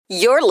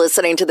You're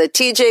listening to the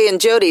TJ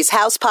and Jodi's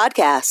House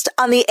podcast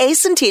on the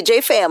Ace and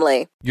TJ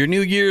family. Your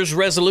New Year's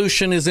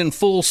resolution is in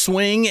full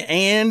swing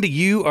and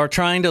you are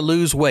trying to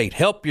lose weight.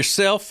 Help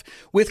yourself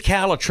with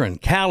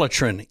Calitrin.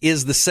 Calitrin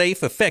is the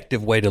safe,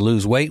 effective way to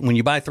lose weight. When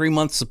you buy 3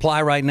 months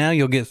supply right now,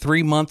 you'll get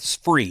 3 months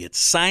free. It's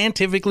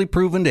scientifically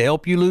proven to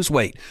help you lose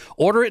weight.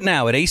 Order it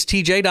now at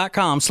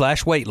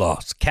acetj.com/weight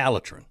loss.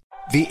 Calitrin.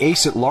 The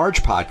Ace at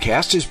Large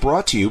podcast is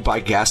brought to you by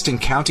Gaston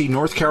County,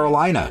 North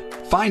Carolina.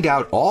 Find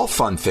out all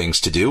fun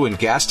things to do in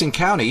Gaston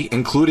County,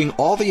 including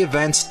all the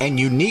events and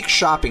unique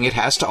shopping it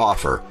has to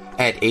offer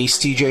at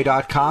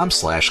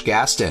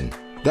acetj.com/Gaston.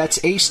 That's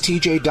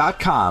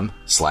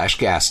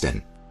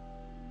acetj.com/Gaston.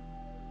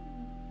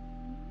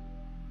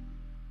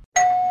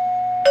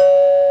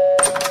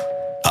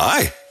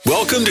 Hi,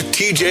 welcome to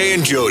TJ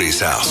and Jodi's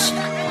house.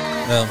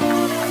 Well,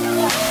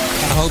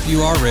 I hope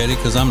you are ready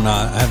because I'm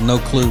not. I have no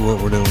clue what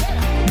we're doing.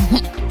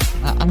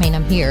 I mean,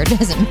 I'm here. It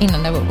doesn't mean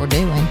I know what we're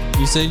doing.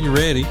 You said you're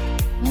ready.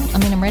 Well, I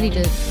mean, I'm ready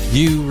to...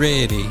 You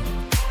ready?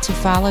 To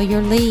follow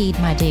your lead,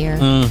 my dear.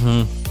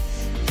 Mm-hmm.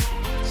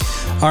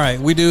 All right,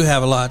 we do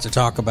have a lot to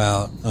talk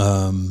about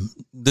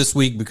this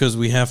week because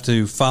we have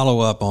to follow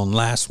up on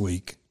last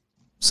week.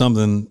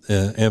 Something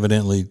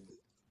evidently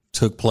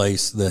took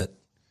place that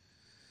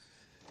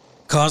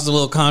caused a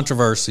little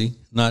controversy.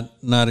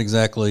 Not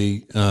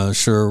exactly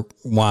sure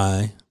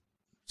why.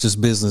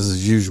 Just business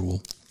as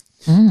usual.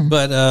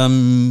 But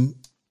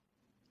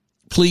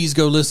please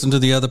go listen to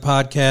the other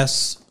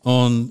podcasts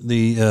on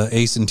the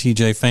Ace and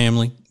TJ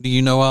family. Do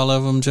you know all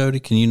of them,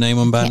 Jodi? Can you name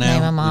them by now?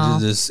 Name them all. We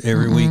do this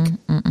every week.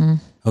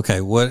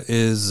 Okay, what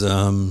is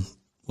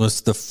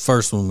what's the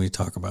first one we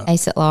talk about?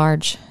 Ace at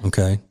Large.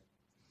 Okay.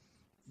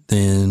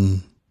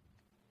 Then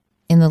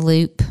In the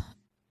Loop.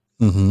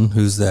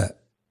 Who's that?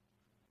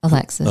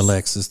 Alexis.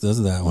 Alexis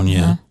does that one,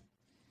 yeah.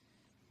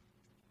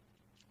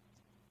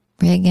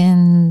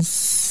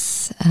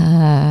 Reagan's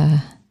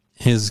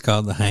His is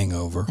called The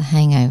Hangover. The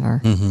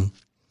Hangover.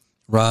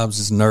 Rob's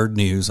is Nerd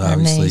News,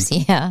 obviously.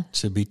 News, yeah.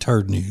 Should be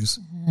Turd News.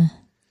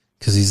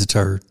 Because he's a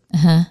turd.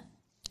 And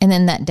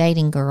then that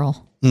dating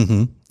girl.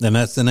 And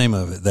that's the name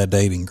of it, That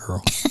Dating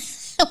Girl.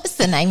 What's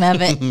the name of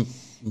it?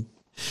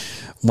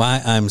 Why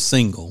I'm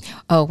Single.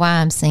 Oh, Why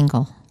I'm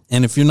Single.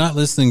 And if you're not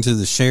listening to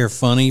the Share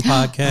Funny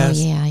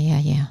podcast,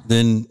 yeah.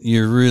 then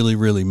you're really,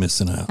 really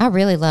missing out. I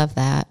really love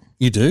that.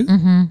 You do?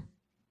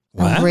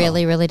 Wow. I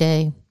really, really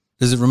do.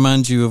 Does it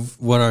remind you of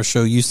what our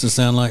show used to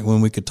sound like when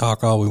we could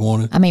talk all we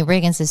wanted? I mean,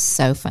 Riggins is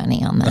so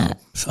funny on that.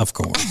 Oh, of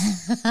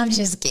course. I'm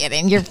just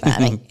kidding. You're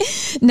funny.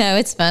 No,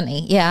 it's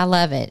funny. Yeah, I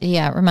love it.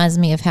 Yeah, it reminds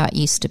me of how it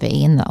used to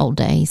be in the old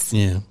days.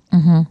 Yeah.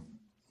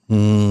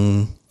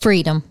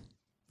 Freedom.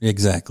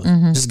 Exactly.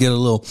 Just get a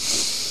little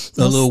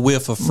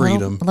whiff of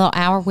freedom. A little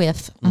hour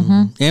whiff.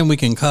 And we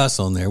can cuss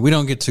on there. We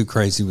don't get too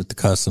crazy with the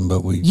cussing,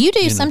 but we... You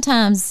do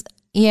sometimes.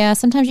 Yeah,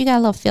 sometimes you got a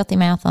little filthy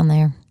mouth on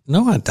there.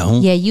 No, I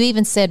don't. Yeah, you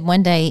even said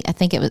one day, I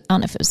think it was, I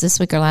don't know if it was this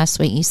week or last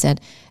week, you said,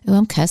 "Oh,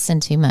 I'm cussing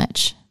too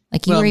much."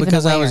 Like you were even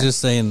because aware. I was just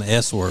saying the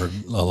S word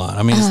a lot.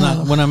 I mean, it's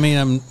not when I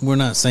mean we're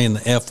not saying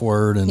the F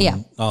word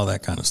and all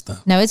that kind of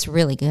stuff. No, it's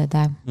really good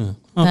though. Oh,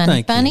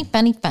 thank you. Funny.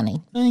 Thank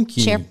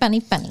you. Share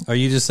funny. Are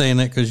you just saying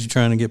that because you're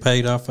trying to get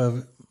paid off of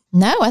it?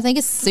 No, I think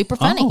it's super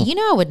funny. Oh. You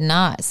know, I would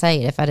not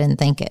say it if I didn't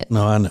think it.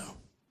 No, I know.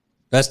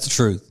 That's the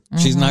truth.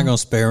 She's not going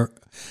to spare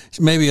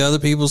maybe other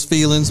people's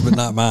feelings, but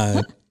not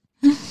mine.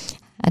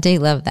 I do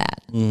love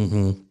that.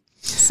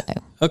 So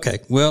Okay,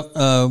 well,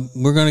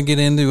 we're going to get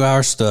into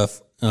our stuff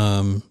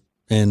and,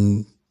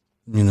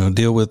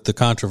 deal with the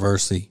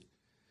controversy.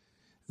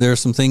 There are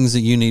some things that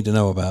you need to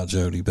know about,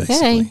 Jodi,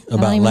 basically,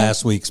 about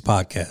last week's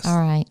podcast. All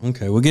right.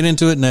 Okay, we'll get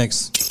into it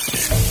next.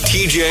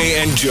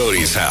 TJ and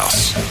Jodi's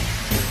house.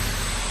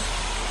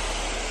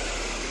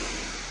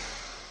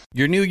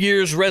 Your New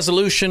Year's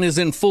resolution is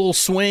in full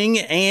swing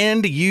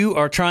and you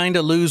are trying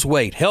to lose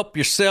weight. Help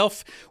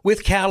yourself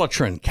with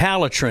Calitrin.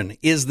 Calitrin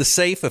is the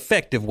safe,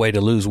 effective way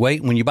to lose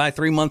weight. When you buy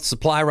 3 months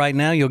supply right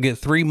now, you'll get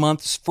 3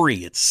 months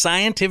free. It's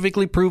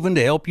scientifically proven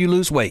to help you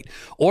lose weight.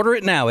 Order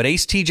it now at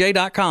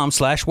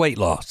acetj.com/weight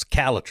loss.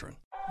 Calitrin.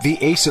 The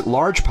Ace at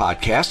Large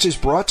podcast is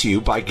brought to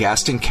you by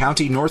Gaston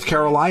County, North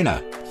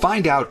Carolina.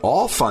 Find out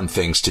all fun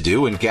things to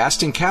do in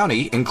Gaston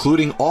County,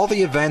 including all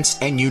the events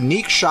and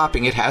unique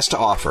shopping it has to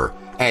offer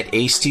at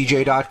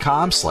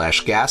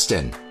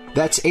acetj.com/Gaston.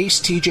 That's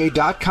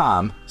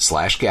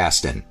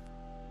acetj.com/Gaston.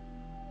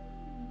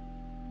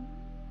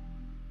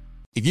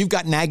 If you've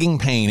got nagging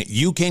pain,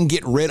 you can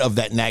get rid of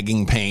that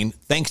nagging pain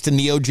thanks to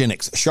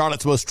Neogenics,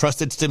 Charlotte's most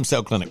trusted stem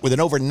cell clinic with an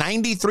over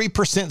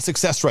 93%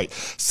 success rate.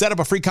 Set up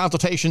a free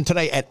consultation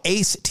today at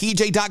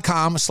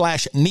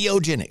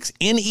acetj.com/Neogenics,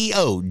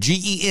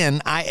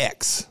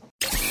 Neogenix.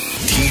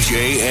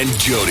 TJ and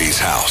Jodi's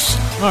house.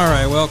 All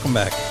right, welcome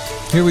back.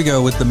 Here we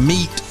go with the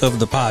meat of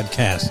the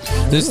podcast.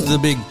 This is the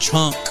big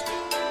chunk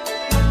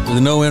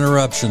with no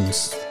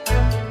interruptions,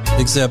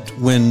 except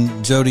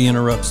when Jodi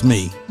interrupts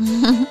me.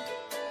 I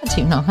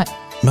do not.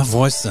 My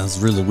voice sounds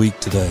really weak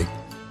today.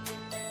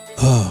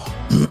 Oh.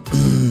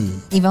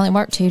 You've only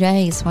worked 2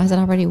 days. Why is it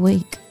already a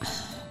week?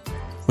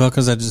 Well,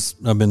 because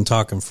I've been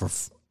talking for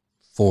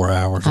 4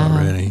 hours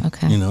already.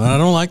 Okay. You know, and I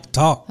don't like to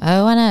talk.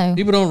 Oh, I know.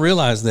 People don't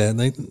realize that.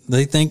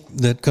 They think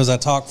that because I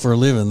talk for a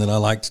living that I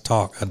like to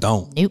talk. I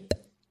don't. Nope.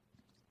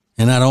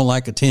 And I don't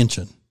like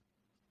attention.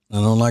 I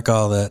don't like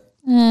all that.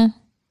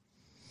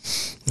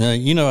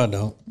 You know I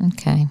don't.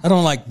 Okay. I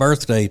don't like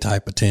birthday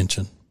type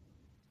attention.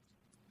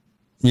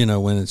 You know,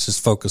 when it's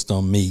just focused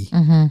on me.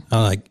 I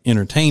like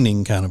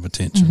entertaining kind of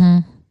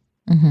attention.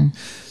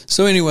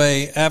 So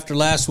anyway, after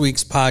last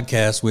week's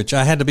podcast, which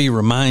I had to be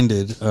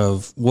reminded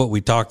of what we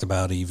talked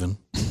about even,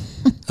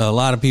 a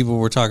lot of people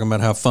were talking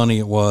about how funny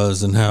it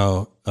was and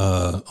how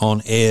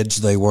on edge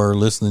they were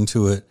listening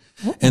to it.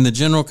 And the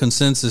general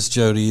consensus,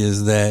 Jodi,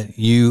 is that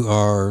you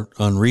are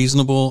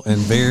unreasonable and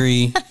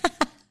very,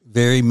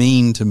 very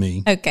mean to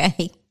me.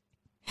 Okay.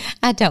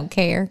 I don't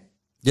care.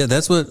 Yeah,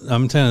 that's what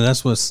I'm telling you. I'm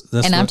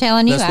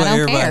telling you, I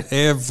don't care.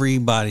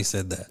 Everybody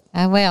said that.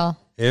 I will.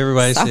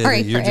 Everybody said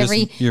Sorry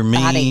that you're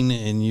mean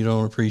and you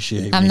don't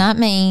appreciate me. I'm not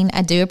mean.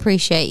 I do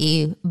appreciate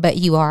you, but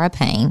you are a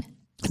pain.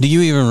 Do you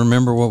even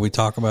remember what we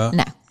talk about?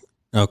 No.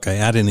 Okay,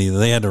 I didn't either.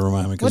 They had to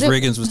remind me because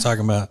Riggins was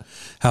talking about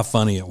how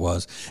funny it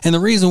was. And the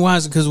reason why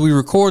is because we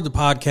record the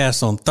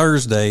podcast on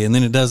Thursday and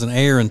then it doesn't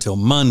air until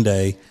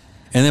Monday.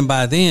 And then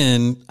by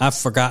then, I've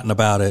forgotten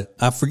about it.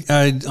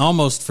 I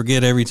almost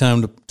forget every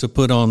time to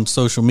put on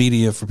social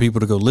media for people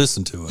to go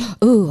listen to it.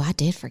 Ooh, I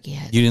did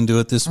forget. You didn't do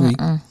it this week?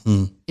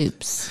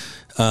 Oops.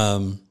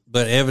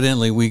 But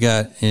evidently we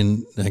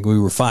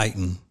were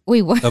fighting.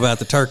 We were about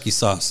the turkey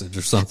sausage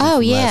or something. Oh,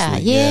 from yeah. Last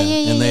week. Yeah.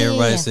 And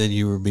everybody said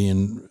you were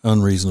being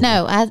unreasonable.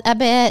 No,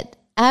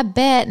 I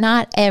bet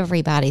not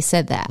everybody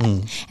said that.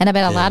 And I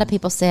bet a lot of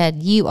people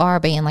said you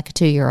are being like a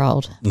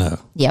 2-year-old. No.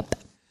 Yep.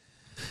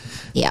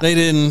 Yeah. They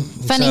didn't.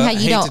 Funny so how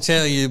you don't. I hate to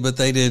tell you, but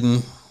they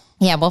didn't.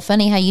 Yeah, well,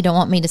 funny how you don't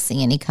want me to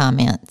see any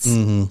comments.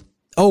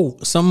 Oh,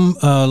 some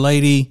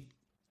lady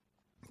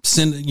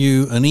sent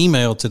you an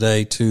email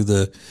today to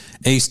the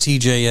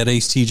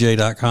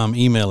acetj@acetj.com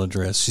email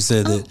address. She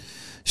said that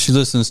she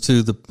listens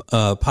to the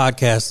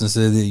podcast and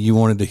said that you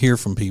wanted to hear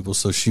from people,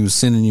 so she was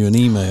sending you an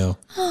email.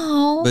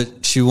 Oh.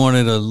 But she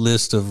wanted a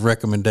list of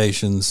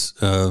recommendations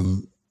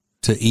to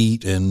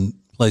eat and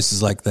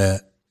places like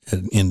that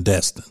in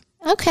Destin.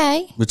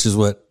 Okay. Which is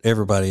what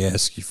everybody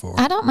asks you for.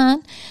 I don't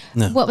mind.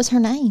 No. What was her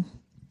name?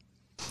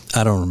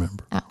 I don't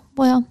remember. Oh,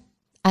 well,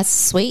 that's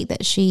sweet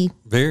that she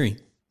Very.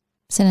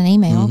 sent an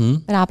email,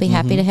 but I'll be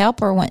happy to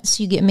help her once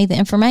you get me the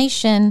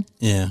information.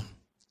 Yeah.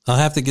 I'll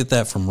have to get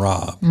that from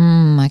Rob.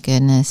 My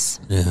goodness.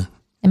 Yeah.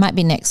 It might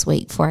be next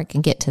week before I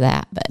can get to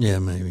that, but Yeah,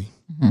 maybe.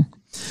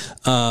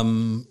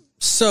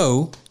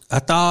 So I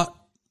thought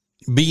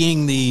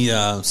being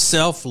the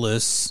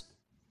selfless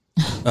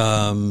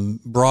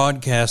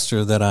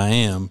broadcaster that I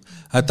am,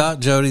 I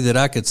thought, Jodi, that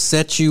I could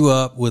set you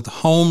up with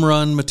home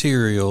run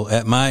material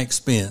at my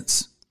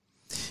expense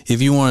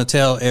if you want to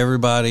tell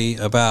everybody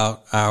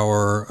about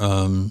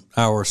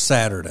our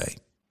Saturday,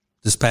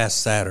 this past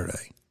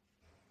Saturday.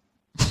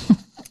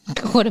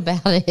 what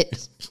about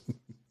it?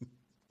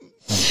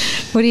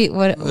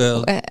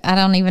 Well, I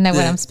don't even know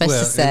what I'm supposed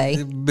to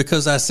say.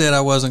 Because I said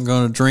I wasn't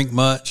going to drink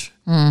much.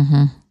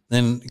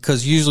 And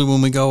because usually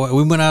when we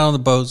went out on the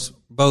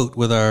boat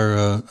with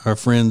our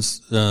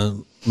friends, my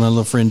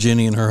little friend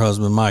Jenny and her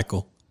husband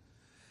Michael,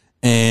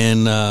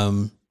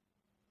 and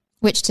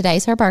which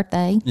today's her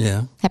birthday.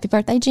 Yeah, happy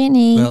birthday,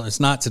 Jenny. Well, it's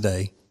not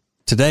today.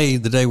 Today,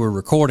 the day we're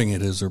recording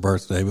it, is her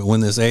birthday. But when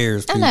this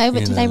airs, I know.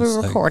 But today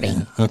we're recording.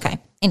 Like, yeah. Okay.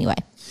 Anyway,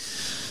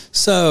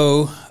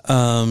 so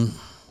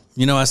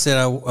I said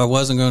I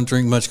wasn't going to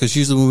drink much because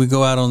usually when we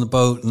go out on the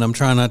boat, and I'm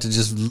trying not to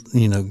just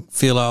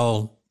feel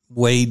all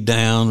weighed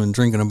down and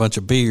drinking a bunch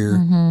of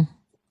beer.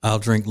 I'll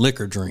drink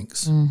liquor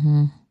drinks.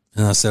 And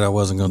I said I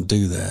wasn't going to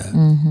do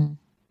that.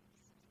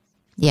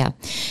 Yeah.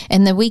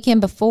 And the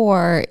weekend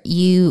before,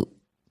 you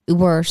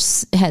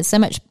had so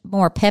much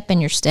more pep in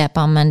your step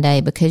on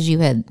Monday because you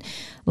had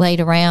laid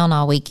around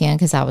all weekend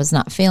because I was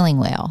not feeling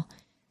well.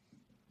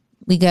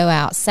 We go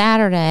out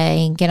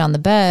Saturday and get on the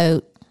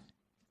boat.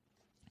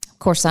 Of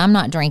course, I'm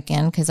not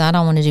drinking because I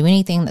don't want to do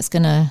anything that's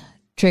going to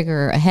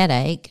trigger a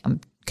headache.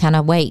 I'm kind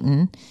of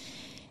waiting.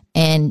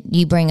 And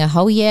you bring a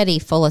whole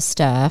Yeti full of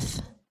stuff.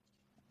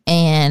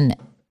 And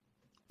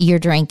you're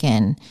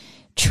drinking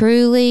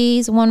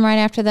Trulies one right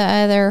after the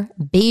other,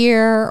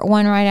 beer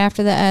one right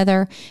after the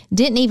other.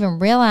 Didn't even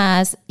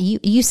realize,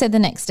 you said the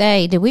next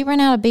day, did we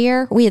run out of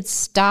beer? We had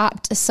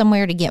stopped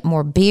somewhere to get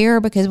more beer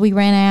because we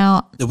ran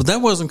out. But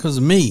that wasn't because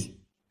of me.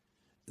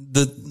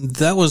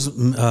 That was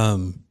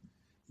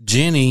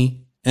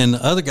Jenny and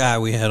the other guy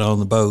we had on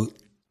the boat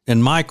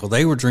and Michael.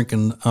 They were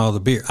drinking all the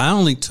beer. I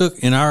only took,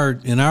 in our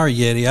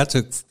Yeti, I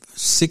took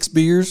 6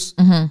 beers.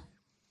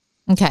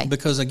 Okay.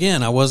 Because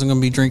again, I wasn't going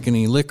to be drinking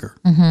any liquor.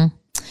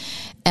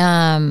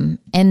 And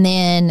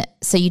then,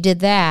 so you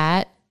did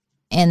that.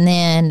 And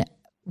then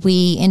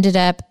we ended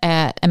up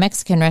at a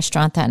Mexican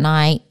restaurant that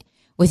night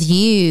with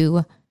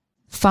you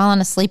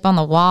falling asleep on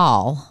the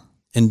wall.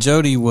 And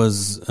Jodi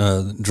was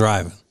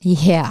driving.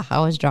 Yeah,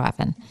 I was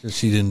driving.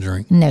 She didn't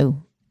drink.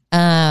 No.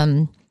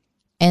 And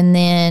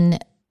then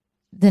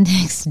the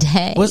next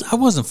day. I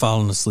wasn't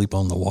falling asleep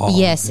on the wall.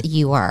 Yes,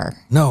 you were.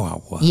 No, I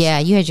was. Yeah,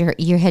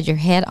 you had your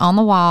head on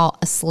the wall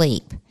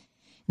asleep. And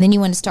then you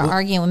wanted to start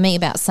arguing with me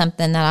about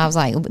something that I was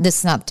like, this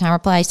is not the time or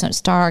place. Don't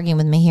start arguing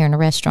with me here in a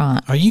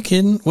restaurant. Are you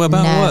kidding? Well,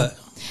 about what?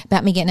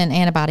 About me getting an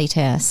antibody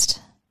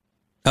test.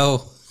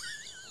 Oh.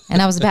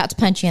 And I was about to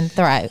punch you in the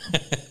throat.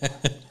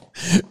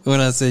 When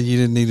I said you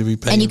didn't need to be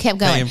paying, and you kept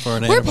going, for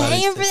an we're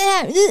paying for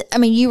that. I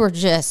mean, you were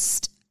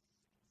just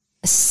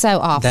so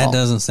awful. That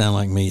doesn't sound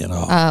like me at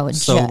all. Oh,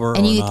 sober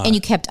and or not. And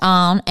you kept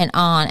on, and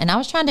I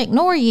was trying to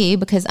ignore you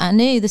because I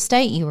knew the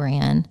state you were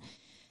in.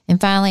 And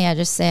finally, I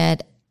just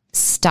said,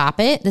 "Stop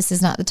it! This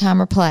is not the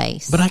time or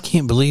place." But I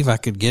can't believe I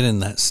could get in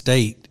that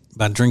state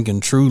by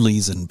drinking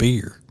Trulies and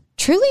beer.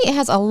 Truly, it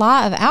has a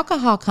lot of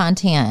alcohol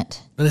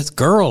content. But it's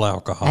girl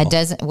alcohol. It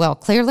doesn't. Well,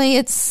 clearly,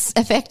 it's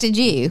affected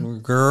you.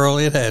 Girl,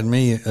 it had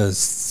me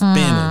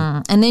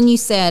spinning. And then you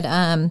said,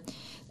 all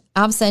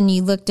of a sudden,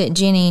 you looked at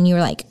Jenny and you were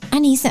like, "I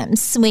need something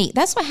sweet."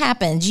 That's what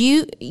happens.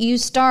 You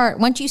start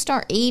once you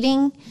start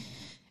eating.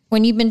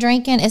 When you've been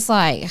drinking, it's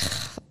like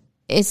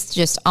it's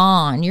just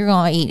on. You're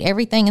going to eat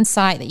everything in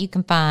sight that you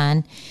can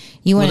find.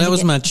 That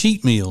was my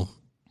cheat meal.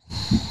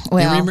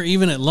 Well, I remember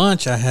even at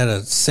lunch, I had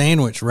a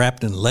sandwich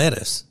wrapped in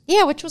lettuce.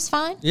 Yeah, which was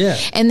fine. Yeah.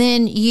 And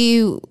then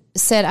you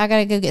said, I got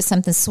to go get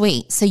something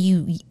sweet. So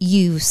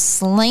you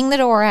sling the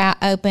door out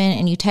open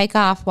and you take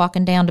off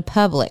walking down to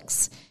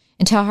Publix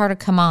and tell her to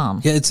come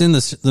on. Yeah, it's in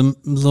the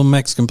little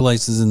Mexican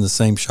place is in the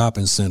same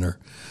shopping center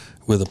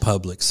with a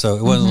Publix. So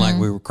it wasn't like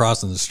we were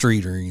crossing the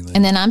street or anything.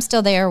 And then I'm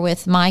still there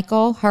with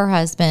Michael, her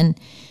husband,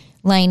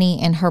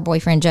 Lainey, and her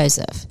boyfriend,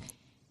 Joseph.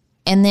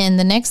 And then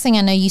the next thing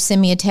I know, you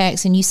send me a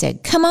text and you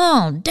said, "Come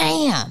on,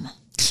 damn."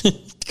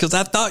 Because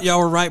I thought y'all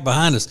were right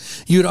behind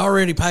us. You had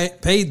already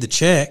paid the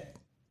check.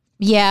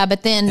 Yeah,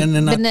 but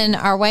then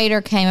our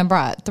waiter came and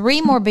brought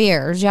 3 more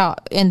beers, y'all,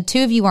 and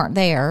 2 of you weren't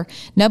there.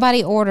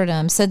 Nobody ordered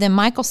them. So then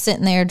Michael's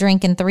sitting there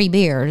drinking 3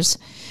 beers.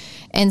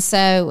 And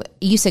so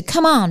you said,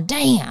 "Come on,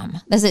 damn."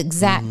 That's the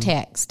exact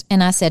text.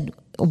 And I said,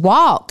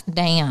 "Walk,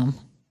 damn."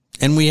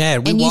 And we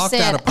walked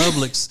said, out of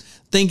Publix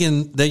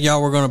thinking that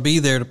y'all were going to be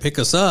there to pick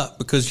us up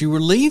because you were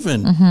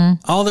leaving.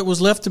 All that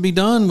was left to be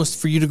done was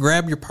for you to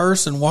grab your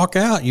purse and walk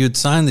out. You had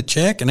signed the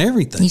check and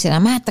everything. You said,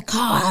 "I'm at the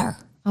car."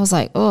 I was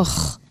like,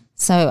 ugh.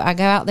 So I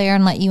go out there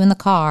and let you in the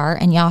car,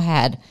 and y'all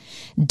had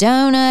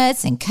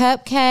donuts and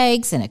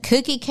cupcakes and a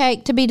cookie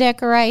cake to be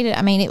decorated.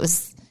 I mean, it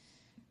was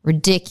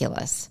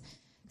ridiculous.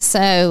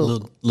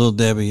 So Little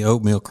Debbie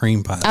oatmeal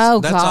cream pies.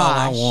 Oh, That's gosh. all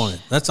I wanted.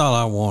 That's all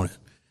I wanted.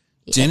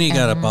 Jenny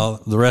got up all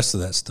the rest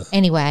of that stuff.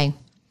 Anyway,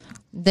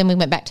 then we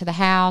went back to the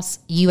house.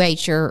 You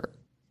ate your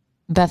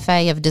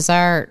buffet of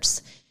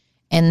desserts.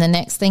 And the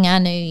next thing I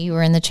knew, you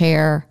were in the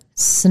chair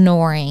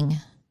snoring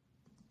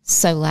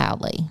so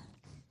loudly.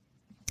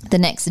 The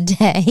next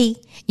day,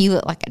 you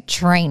looked like a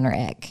train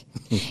wreck.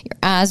 Your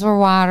eyes were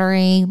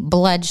watery,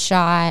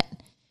 bloodshot.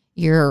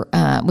 We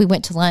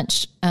went to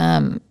lunch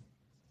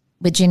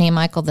with Jenny and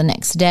Michael the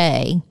next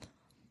day,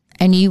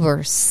 and you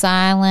were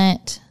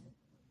silent,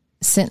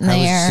 sitting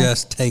there. I was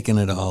just taking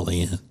it all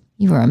in.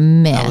 You were a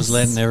mess. I was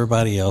letting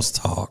everybody else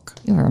talk.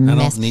 You were a mess.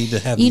 I don't need to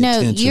have the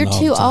attention you're all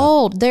too the time.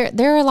 old.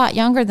 They're a lot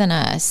younger than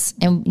us,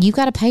 and you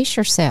got to pace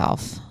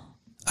yourself.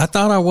 I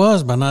thought I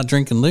was by not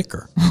drinking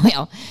liquor.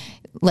 Well,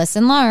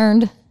 lesson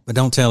learned. But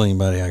don't tell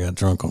anybody I got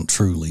drunk on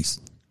Trulies.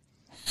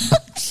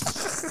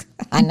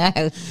 I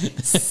know.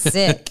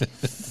 Sick.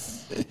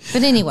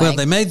 But anyway. Well,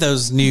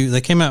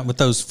 they came out with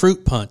those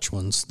fruit punch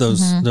ones,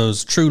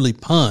 those Truly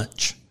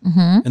Punch.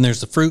 And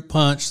there's the fruit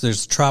punch,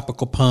 there's the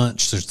tropical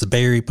punch, there's the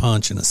berry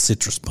punch, and a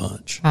citrus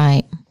punch.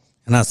 Right.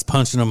 And I was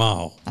punching them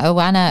all. Oh,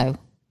 I know.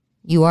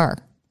 You are.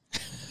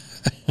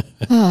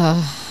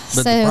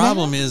 But the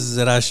problem is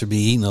that I should be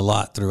eating a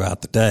lot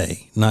throughout the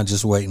day, not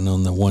just waiting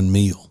on the one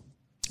meal.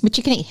 But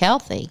you can eat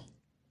healthy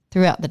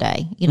throughout the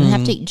day. You don't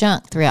have to eat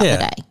junk throughout the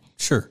day.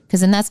 Sure.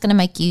 Because then that's going to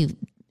make you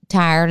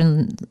tired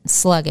and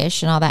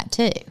sluggish and all that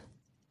too.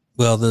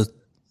 Well,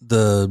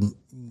 the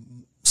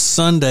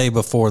Sunday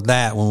before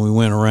that, when we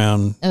went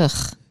around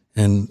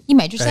and you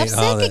made yourself ate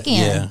all sick that,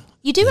 again. Yeah.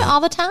 You do it all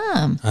the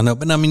time. I know,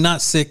 but I mean,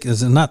 not sick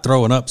is not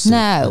throwing up sick.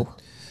 No.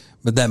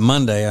 But that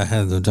Monday I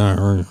had the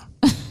diarrhea.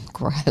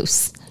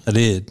 Gross. I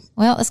did.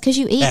 Well, it's because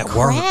you eat At crap.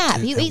 work.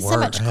 You At eat so work.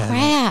 much I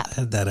crap.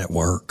 had that at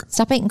work.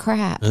 Stop eating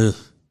crap. Ugh.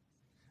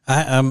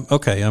 I'm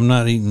okay. I'm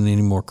not eating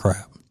any more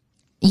crap.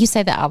 You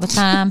say that all the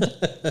time.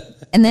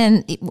 and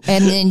then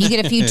you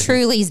get a few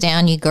Trulies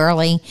down, you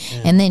girly.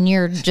 Yeah. And then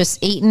you're just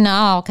eating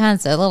all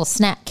kinds of little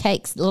snack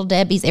cakes, little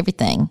Debbie's,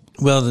 everything.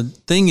 Well, the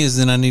thing is,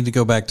 then I need to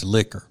go back to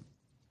liquor.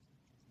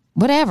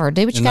 Whatever.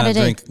 Do what you got to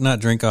do. Not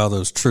drink all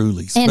those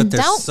Trulies. And but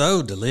they're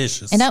so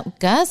delicious. And don't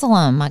guzzle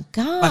them. My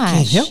gosh. I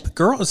can't help it,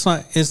 girl. It's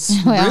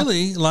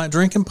really like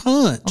drinking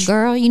punch. Well,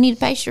 girl, you need to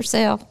pace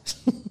yourself.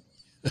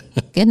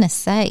 Goodness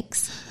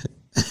sakes.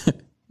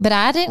 But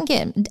I didn't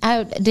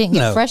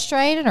get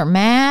frustrated or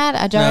mad.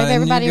 I drove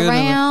everybody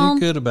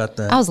around. You're good about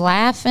that. I was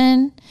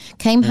laughing.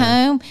 Came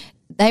home.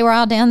 they were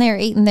all down there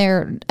eating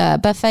their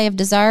buffet of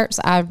desserts,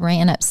 I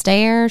ran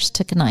upstairs,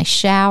 took a nice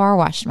shower,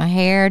 washed my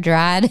hair,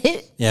 dried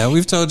it. Yeah,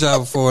 we've told y'all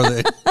before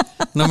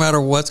that no matter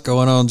what's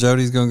going on,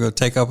 Jody's going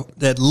to go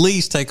at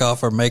least take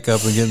off her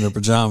makeup and get in her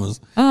pajamas.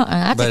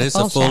 But it's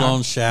a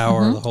full-on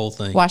shower, the whole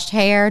thing. Washed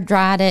hair,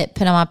 dried it,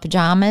 put on my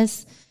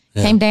pajamas,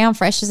 came down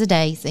fresh as a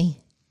daisy.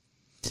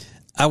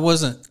 I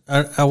wasn't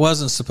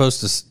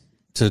supposed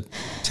to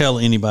tell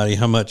anybody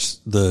how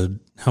much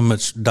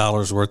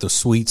dollars worth of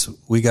sweets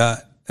we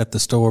got at the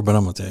store, but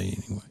I'm gonna tell you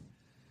anyway.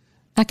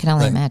 I can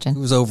only imagine. It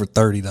was over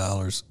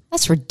 $30.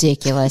 That's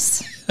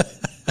ridiculous.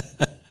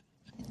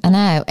 I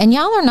know, and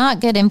y'all are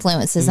not good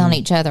influences on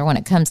each other when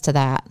it comes to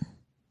that.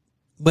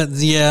 But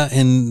yeah,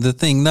 and the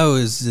thing though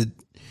is that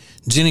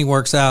Jenny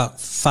works out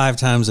 5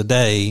 times a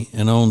day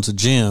and owns a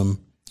gym,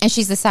 and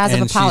she's the size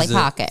of a Polly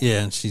Pocket.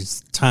 And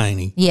she's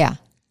tiny. Yeah.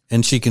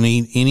 And she can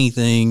eat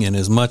anything and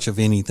as much of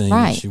anything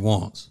as she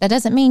wants. That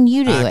doesn't mean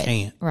you do it. I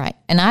can't. Right.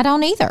 And I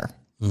don't either.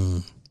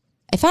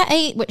 If I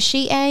ate what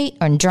she ate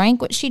or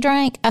drank what she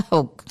drank, I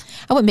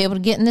wouldn't be able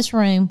to get in this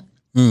room.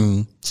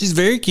 She's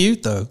very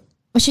cute, though.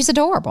 Well, she's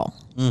adorable.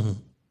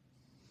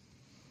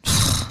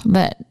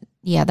 But,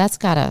 yeah, that's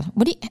got to...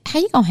 How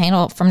are you going to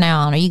handle it from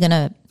now on? Are you going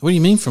to... What do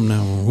you mean from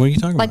now on? What are you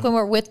talking about? Like when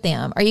we're with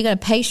them. Are you going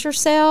to pace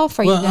yourself?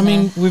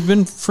 We've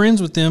been friends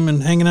with them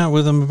and hanging out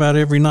with them about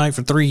every night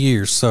for 3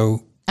 years,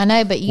 so... I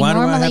know, but why do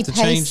I have to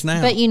change now?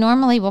 But you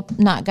normally will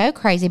not go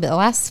crazy. But the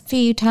last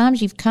few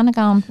times you've kind of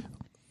gone.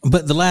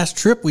 But the last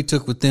trip we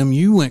took with them,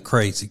 you went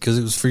crazy because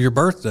it was for your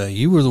birthday.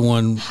 You were the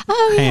one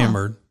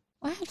hammered.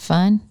 Well, I had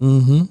fun.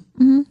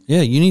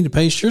 Yeah, you need to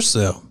pace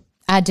yourself.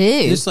 I do.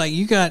 It's like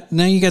you got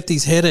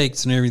these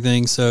headaches and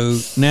everything. So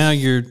now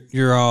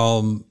you're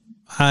all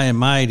high and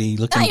mighty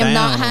looking down. I am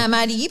not high and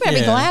mighty. You better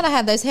be glad I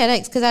had those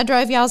headaches because I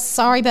drove y'all's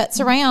sorry butts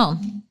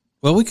around.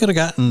 Well, we could have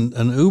gotten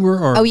an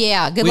Uber.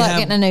 Good luck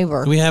getting an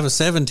Uber. We have a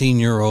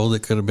 17-year-old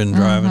that could have been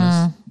driving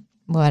us.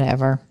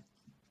 Whatever.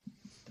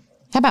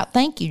 How about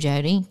thank you,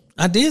 Jody?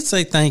 I did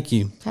say thank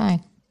you. Okay.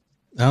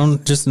 I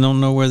don't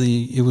know whether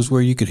it was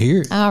where you could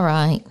hear it. All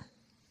right.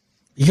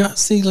 You got to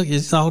see, look,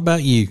 it's all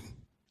about you.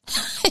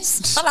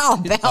 It's not all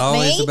about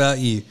Always me. about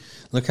you.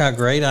 Look how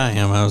great I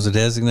am. I was a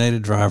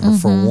designated driver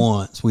for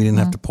once. We didn't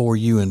have to pour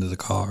you into the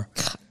car.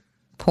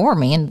 Pour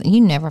me, and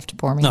you never have to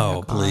pour me.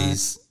 No,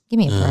 please. Give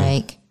me a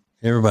break.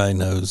 Everybody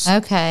knows.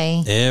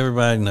 Okay.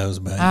 Everybody knows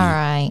about you. All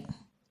right.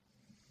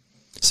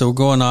 So we're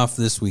going off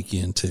this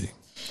weekend too.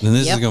 And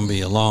this is going to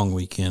be a long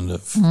weekend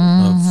of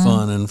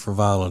fun and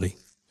frivolity.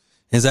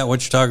 Is that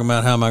what you're talking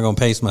about? How am I going to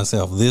pace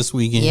myself this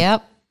weekend?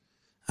 Yep.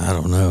 I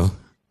don't know.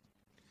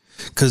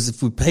 Because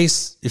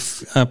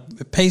if I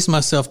pace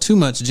myself too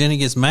much, Jenny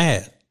gets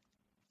mad.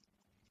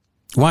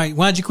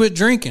 Why'd you quit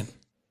drinking?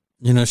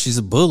 She's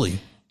a bully.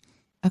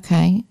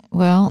 Okay.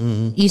 Well,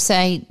 you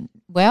say,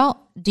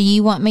 do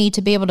you want me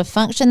to be able to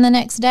function the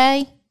next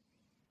day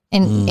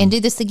and do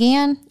this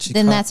again?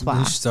 That's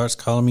why. She starts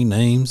calling me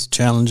names,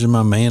 challenging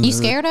my manhood. You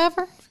scared of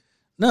her?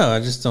 No, I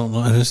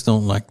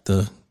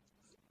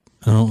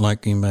don't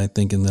like anybody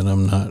thinking that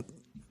I'm not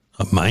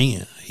a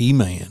man,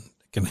 he-man,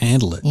 can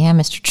handle it. Yeah,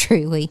 Mr.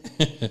 Truly.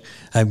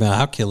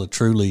 I'll kill a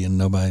Truly and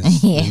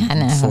nobody's I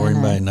know, before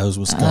anybody knows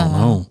what's going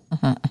on.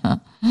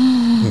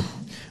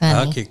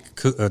 I'll kick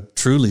a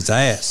Truly's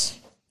ass.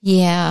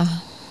 Yeah.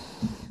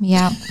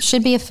 Yeah.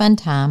 Should be a fun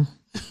time.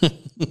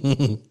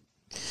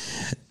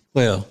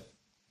 Well,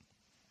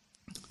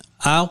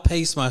 I'll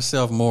pace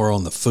myself more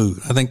on the food.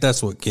 I think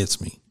that's what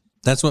gets me.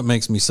 That's what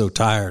makes me so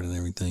tired and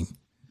everything.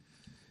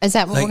 Is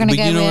that what we're going to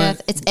go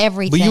with? It's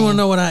everything. But you want to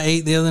know what I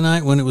ate the other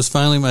night when it was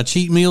finally my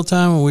cheat meal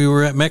time when we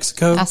were at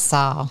Mexico? I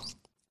saw.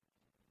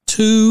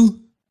 2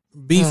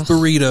 beef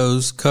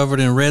burritos covered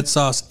in red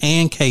sauce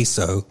and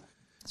queso,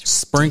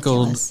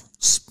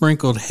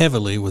 sprinkled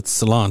heavily with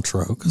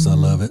cilantro because I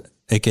love it,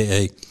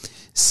 a.k.a.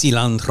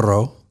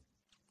 cilantro.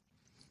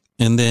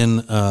 And then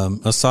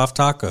a soft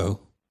taco.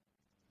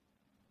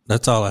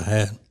 That's all I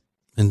had.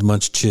 And a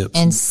bunch of chips.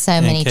 And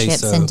so many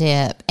chips and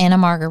dip. And a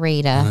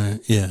margarita.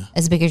 Yeah.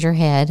 As big as your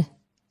head.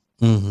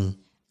 Mm-hmm. Well,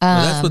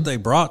 that's what they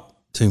brought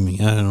to me.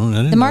 I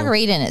didn't the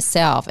margarita in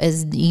itself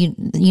is, you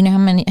know how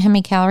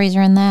many calories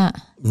are in that?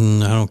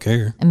 I don't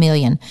care. 1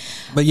 million.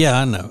 But yeah,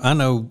 I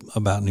know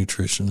about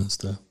nutrition and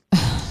stuff.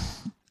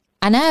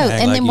 I know.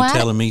 And like then you're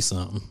telling me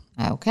something.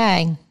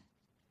 Okay.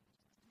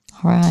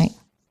 All right.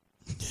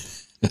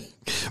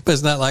 But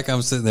it's not like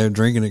I'm sitting there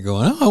drinking it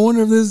going, I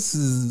wonder if this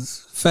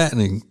is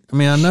fattening. I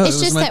mean, I know it's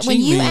just that when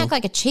you act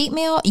like a cheat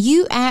meal,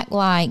 you act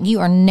like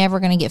you are never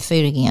going to get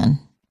food again.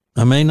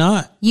 I may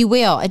not. You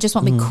will. It just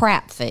won't be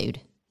crap food.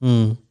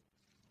 And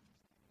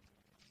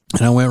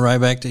I went right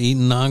back to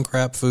eating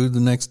non-crap food the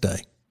next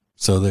day.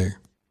 So there.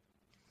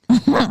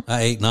 I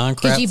ate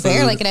non-crap food. Because you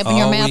barely could open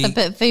your mouth and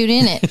put food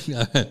in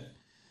it.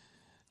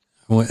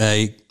 I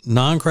ate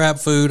non-crap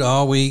food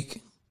all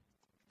week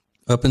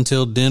up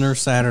until dinner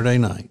Saturday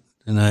night.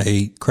 And I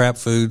ate crap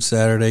food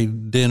Saturday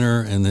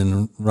dinner and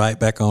then right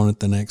back on it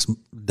the next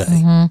day.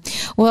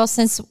 Mm-hmm. Well,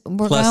 since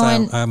we're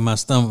Plus, going... my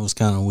stomach was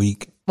kind of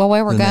weak. Well,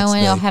 where we're the next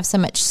going, day. it'll have so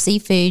much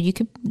seafood. You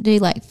could do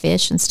like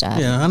fish and stuff.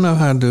 Yeah, I know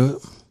how to do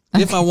it.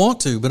 If I want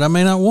to, but I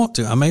may not want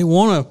to. I may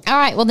want to. All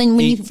right. Well, then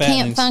when you Eat fattening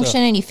can't function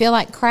stuff. and you feel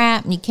like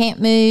crap and you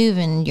can't move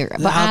and your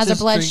eyes are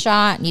just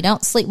bloodshot and you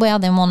don't sleep well,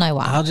 then we'll know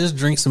why. I'll just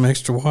drink some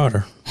extra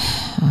water.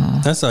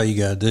 That's all you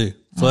got to do.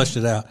 Flush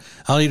it out.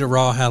 I'll eat a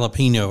raw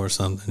jalapeno or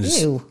something.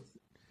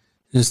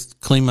 Just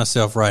clean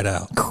myself right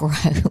out.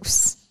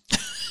 Gross.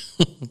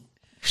 You're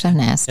so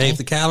nasty. Hey, if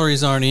the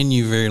calories aren't in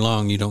you very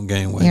long, you don't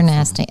gain weight. You're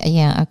nasty.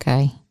 Yeah.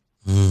 Okay.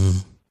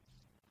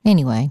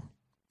 Anyway,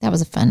 that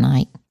was a fun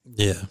night.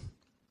 Yeah,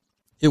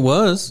 it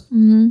was.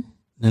 Mm-hmm.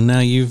 And now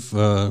you've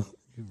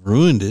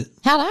ruined it.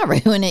 How'd I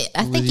ruin it?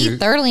 I think you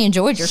thoroughly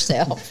enjoyed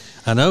yourself.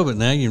 I know, but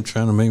now you're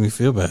trying to make me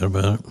feel bad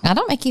about it. I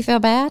don't make you feel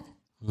bad.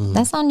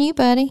 That's on you,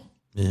 buddy.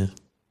 Yeah,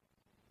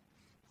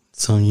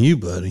 it's on you,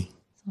 buddy.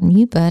 It's on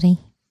you, buddy.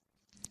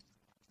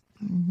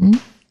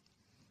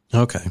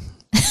 Okay.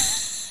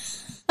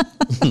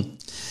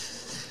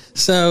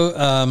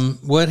 So,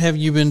 what have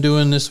you been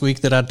doing this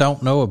week that I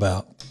don't know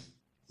about?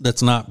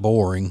 That's not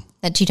boring.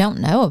 That you don't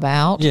know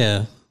about.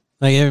 Yeah.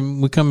 Like,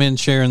 we come in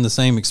sharing the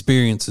same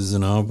experiences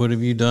and all. What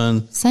have you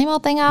done? Same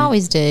old thing I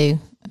always do.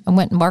 I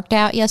went and worked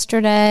out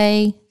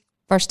yesterday.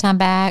 First time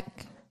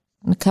back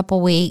in a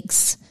couple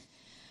weeks.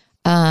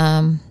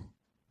 Went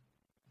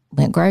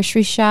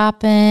grocery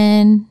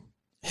shopping.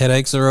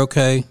 Headaches are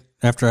okay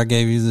after I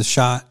gave you the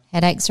shot?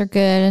 Headaches are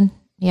good.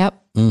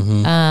 Yep.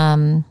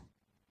 Mm-hmm.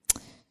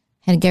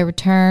 Had to go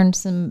return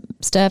some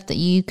stuff that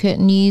you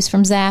couldn't use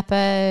from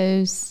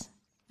Zappos.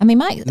 I mean,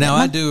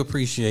 I do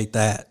appreciate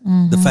that.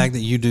 The fact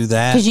that you do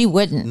that. because you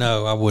wouldn't.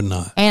 No, I would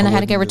not. And I had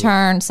to go wouldn't do it.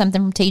 return something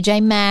from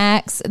TJ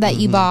Maxx that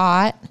you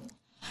bought.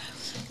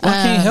 Well,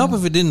 I can't help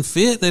if it didn't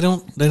fit. They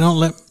don't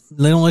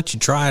let you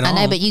try it on.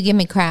 I know, but you give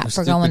me crap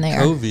for going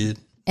there. COVID.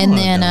 And No, I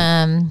then,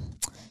 don't.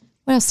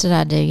 what else did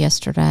I do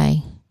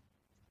yesterday?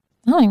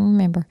 I don't even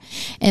remember.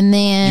 And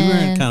then You were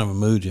in kind of a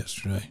mood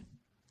yesterday.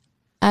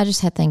 I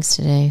just had things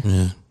to do.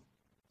 Yeah.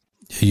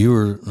 You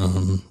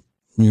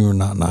were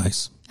not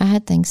nice. I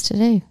had things to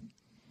do.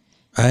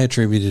 I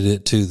attributed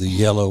it to the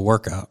yellow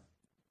workout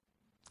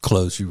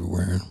clothes you were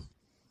wearing.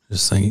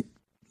 Just saying,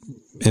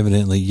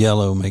 evidently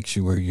yellow makes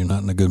you where you're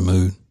not in a good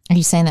mood. Are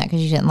you saying that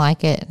because you didn't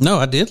like it? No,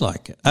 I did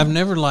like it. I've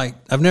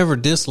never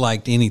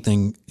disliked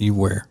anything you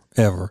wear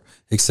ever,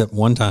 except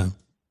one time.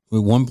 At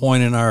one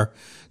point in our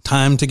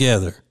time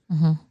together,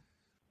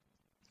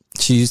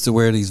 she used to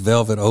wear these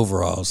velvet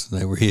overalls, and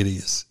they were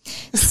hideous.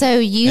 So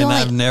you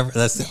And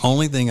that's the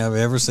only thing I've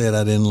ever said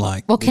I didn't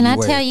like. Well, can I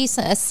wear. tell you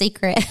a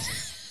secret?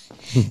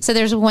 So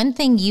there's one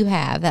thing you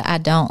have that I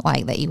don't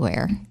like that you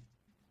wear.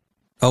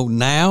 Oh,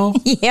 now?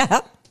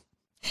 Yeah.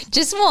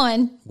 Just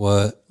one.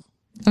 What?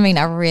 I mean,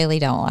 I really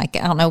don't like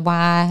it. I don't know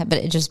why, but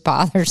it just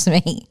bothers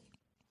me.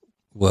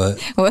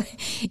 What? Well,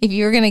 if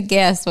you were going to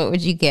guess, what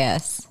would you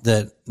guess?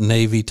 That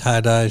navy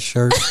tie-dye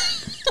shirt?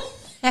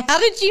 How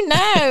did you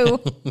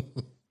know?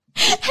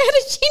 How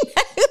did you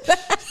know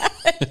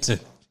that?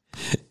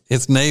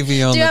 It's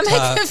navy on Do the I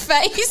top. make a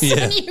face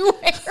Yeah. when you wear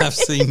it?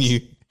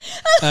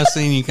 I've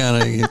seen you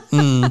kind of,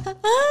 oh.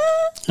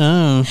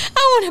 I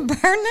want to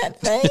burn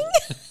that thing.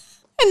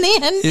 And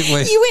then you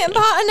went and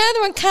bought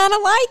another one, kind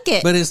of like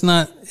it. But it's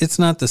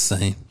not the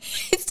same.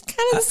 It's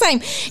kind of the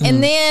same.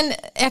 And then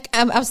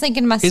I was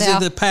thinking to myself. Is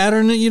it the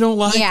pattern that you don't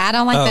like? Yeah, I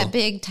don't like that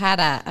big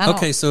tie-dye.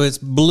 Okay, so it's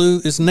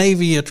blue, it's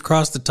navy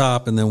across the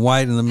top and then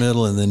white in the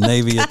middle and then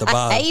navy at the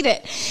bottom. I hate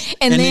it.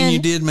 And then you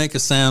did make a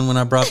sound when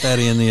I brought that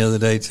in the other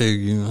day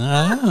too.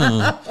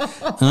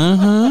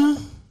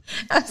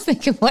 I was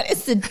thinking, what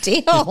is the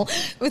deal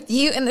with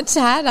you and the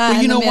tie-dye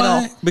Well, in the middle?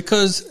 Why?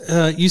 Because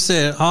you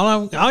said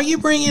all you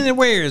bring in to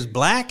wear is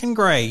black and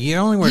gray. You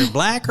only wear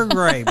black or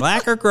gray,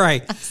 black or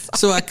gray.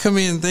 So I come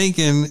in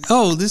thinking,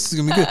 oh, this is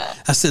going to be good.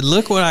 I said,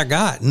 look what I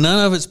got.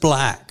 None of it's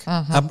black.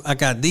 I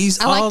got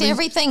these. I liked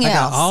everything else. I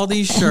got all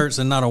these shirts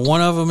and not a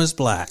one of them is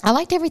black. I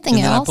liked everything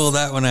and else. And then I pulled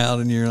that one out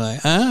and you're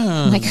like,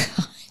 Oh my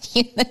God.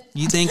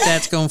 You think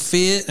that's going to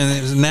fit?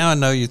 And now I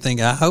know you're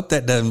thinking, I hope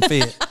that doesn't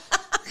fit.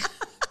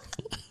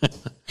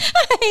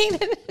 I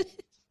hated it.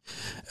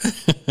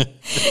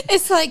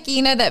 It's like,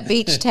 that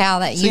beach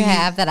towel that you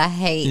have that I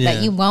hate,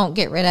 that you won't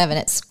get rid of, and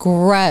it's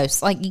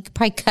gross. Like, you could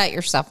probably cut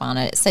yourself on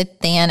it. It's so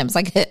thin. It was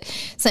like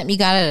something you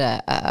got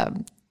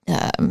at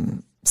a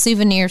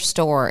souvenir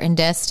store in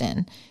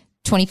Destin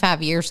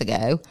 25 years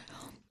ago.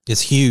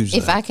 It's huge.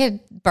 If I could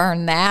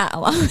burn that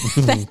along with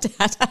that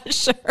tie-dye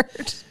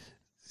shirt.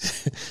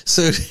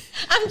 So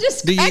I'm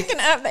just cracking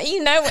up that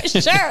you know what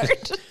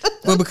shirt.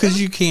 Well,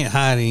 because you can't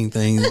hide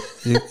anything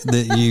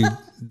that you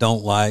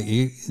don't like.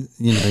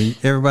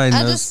 Everybody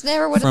knows. I just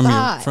never would have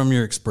thought from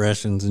your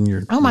expressions and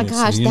your. Oh my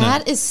gosh,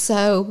 that is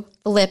so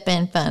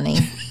flippin' funny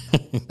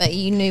that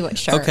you knew what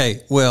shirt.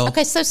 Okay, well.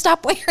 Okay, so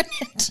stop wearing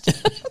it.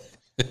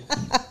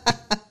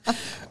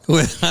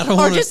 Well, I don't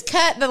want to. Or just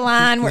cut the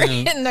line where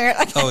it's in there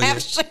like a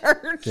half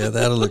shirt. Yeah,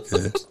 that'll look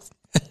good.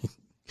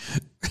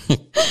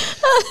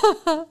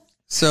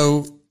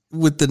 So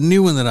with the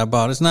new one that I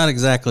bought, it's not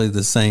exactly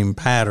the same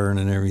pattern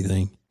and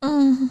everything.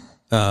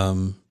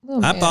 Well,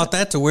 I bought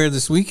that to wear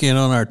this weekend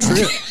on our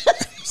trip.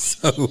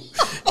 So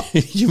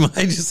you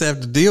might just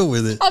have to deal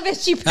with it. I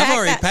bet you packed I've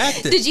already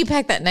packed it. Did you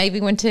pack that navy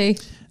one too?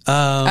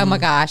 Oh my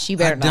gosh, you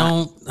better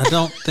not. I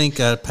don't think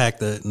I packed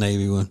that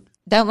navy one.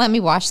 Don't let me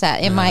wash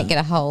that. It might get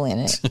a hole in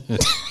it.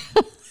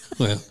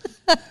 Well,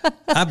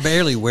 I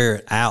barely wear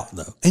it out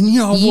though. And you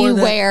know, you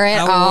wear it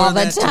all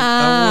the time.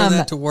 I wore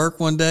that to work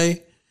one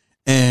day.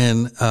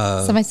 And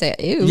somebody said,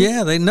 ew.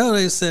 Yeah, they know.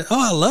 They said, oh,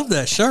 I love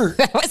that shirt.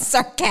 That was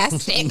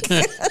sarcastic.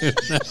 No,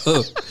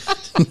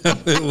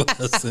 it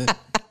wasn't.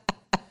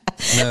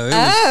 No, it was,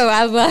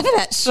 I love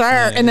that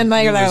shirt. Yeah, and then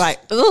they're like,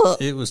 ugh.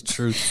 It was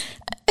true.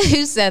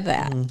 Who said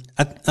that?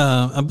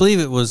 I believe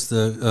it was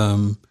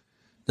that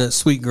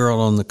sweet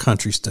girl on the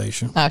country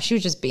station. Oh, she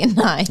was just being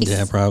nice.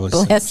 Yeah, probably.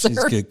 Bless her.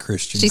 She's a good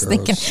Christian. She's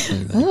girl.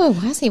 thinking, oh,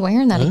 why is he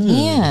wearing that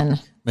again?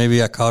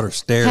 Maybe I caught her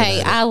staring.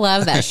 Hey, I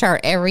love that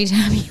shirt every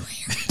time you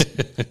wear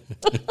it.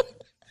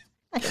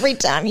 Every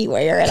time you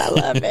wear it, I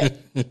love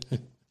it.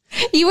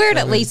 You wear it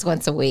at least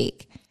once a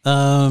week.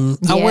 I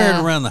wear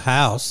it around the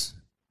house.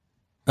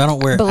 I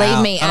don't wear it Believe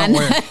out. me, I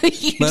know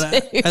you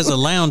but do. As a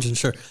lounging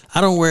shirt,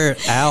 I don't wear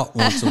it out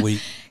once a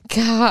week.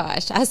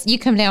 Gosh, you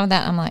come down with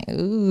that, I'm like,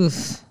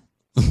 oof.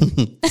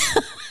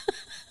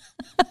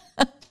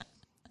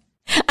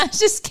 I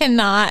just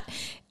cannot.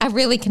 I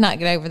really cannot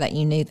get over that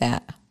you knew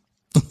that.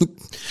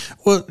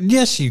 Well,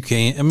 yes, you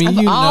can. I mean, of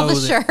you all know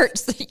the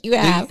shirts that you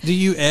have. Do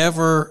you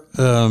ever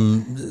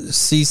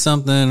see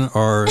something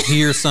or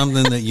hear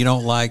something that you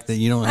don't like, that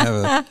you don't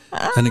have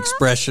an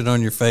expression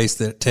on your face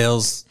that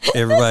tells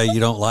everybody you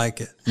don't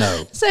like it?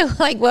 No. So,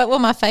 like, what will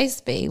my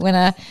face be when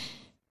I?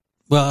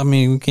 Well, I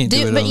mean, we can't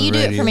do it. But on you the do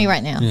radio. it for me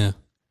right now. Yeah.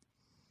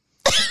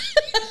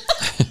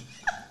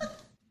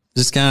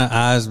 Just kind of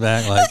eyes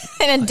back, like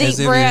and a deep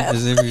breath,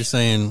 as if you're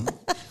saying,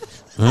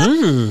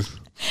 "Ooh."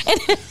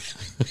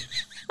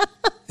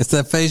 It's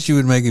that face you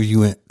would make if you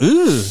went,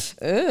 "Ooh,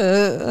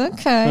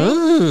 okay."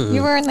 Ooh.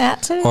 You wearing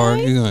that today? Or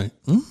you're going,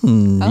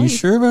 you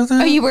sure about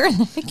that? Oh, you wearing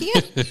that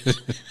again?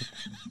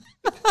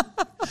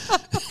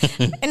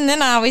 And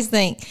then I always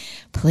think,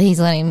 please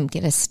let him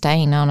get a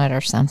stain on it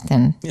or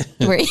something.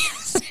 Where he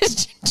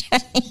has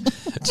change.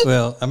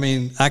 Well, I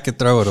mean, I could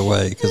throw it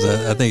away because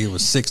I think it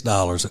was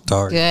 $6 at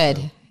Target.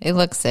 Good. It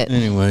looks it.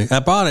 Anyway, I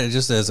bought it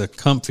just as a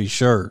comfy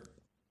shirt.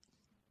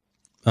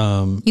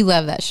 You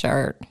love that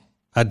shirt.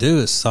 I do.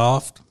 It's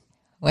soft.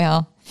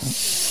 Well,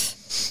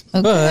 okay.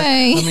 But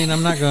I mean,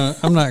 I'm not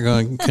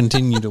going to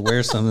continue to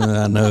wear something that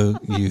I know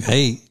you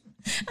hate.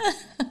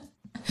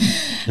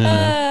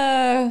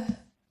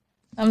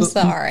 I'm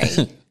sorry.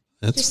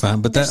 That's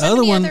fine. But There's that so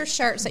other many one, other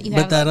shirts that you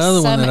have. but that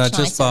other so one that I much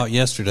just nicer. bought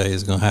yesterday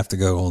is going to have to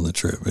go on the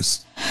trip.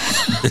 It's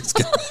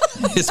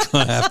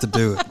going to have to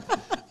do it.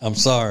 I'm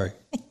sorry.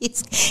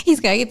 He's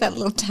got to get that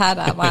little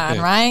tie-dye line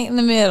right in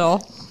the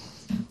middle.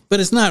 But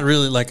it's not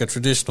really like a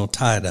traditional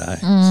tie-dye.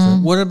 So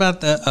what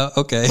about that?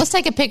 Okay. Let's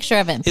take a picture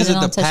of it and put Is it it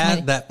on social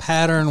media. that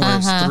pattern where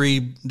it's 3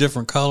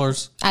 different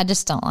colors? I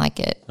just don't like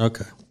it.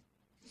 Okay.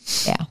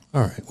 Yeah.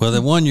 All right. Well,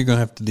 the one you're going to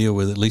have to deal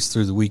with at least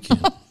through the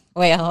weekend.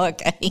 Well,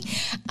 okay.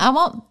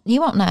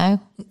 You won't know.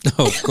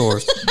 Oh, of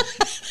course.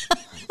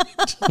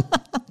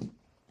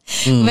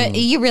 But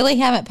you really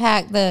haven't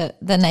packed the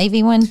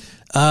Navy one?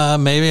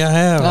 Maybe I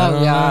have. I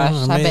don't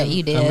gosh, know. I bet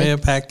you did. I may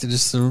have packed it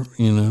just to,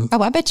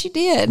 Oh, I bet you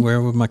did. wear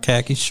with my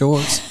khaki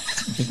shorts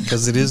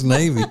because it is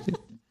Navy.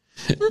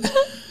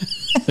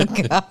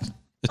 God.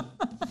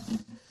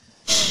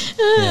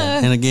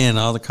 Yeah. And again,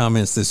 all the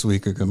comments this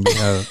week are going to be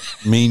how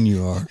mean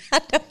you are.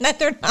 No,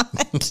 they're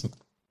not.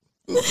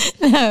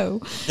 No.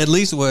 At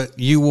least what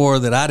you wore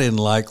that I didn't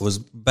like was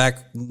back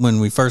when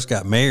we first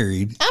got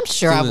married. I'm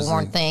sure I've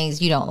worn things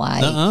you don't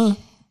like.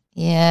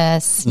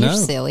 Yes, you're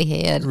silly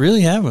head. Really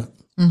haven't.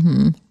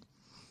 Mm-hmm.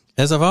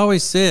 As I've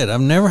always said,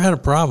 I've never had a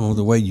problem with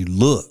the way you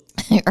look.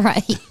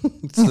 Right.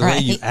 It's the way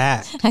you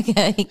act.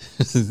 Okay.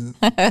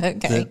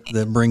 Okay.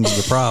 That brings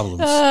the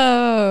problems.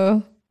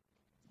 Oh.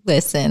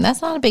 Listen,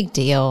 that's not a big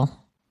deal.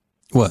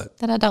 What?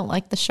 That I don't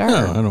like the shirt.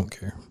 No, I don't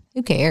care.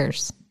 Who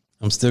cares?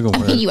 I'm still going to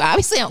wear it. You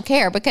obviously don't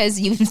care because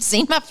you've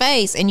seen my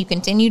face and you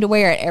continue to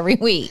wear it every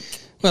week.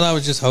 Well, I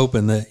was just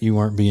hoping that you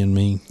weren't being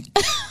mean.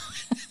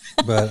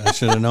 But I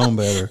should have known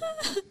better.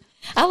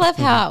 I love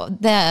how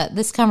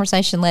this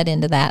conversation led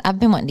into that. I've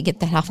been wanting to get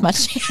that off my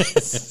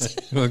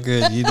chest. Well,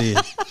 good. You did.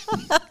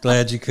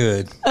 Glad you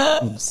could.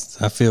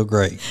 I feel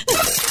great.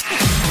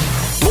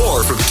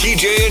 More from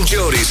TJ and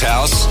Jody's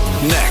house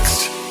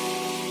next.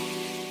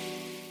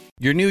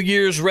 Your New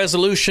Year's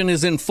resolution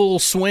is in full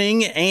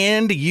swing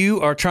and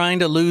you are trying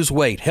to lose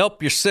weight.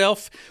 Help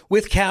yourself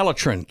with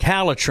Calitrin.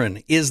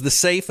 Calitrin is the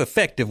safe,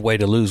 effective way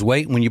to lose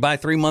weight. When you buy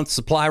 3 months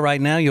supply right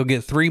now, you'll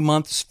get 3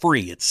 months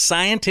free. It's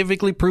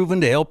scientifically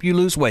proven to help you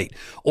lose weight.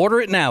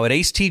 Order it now at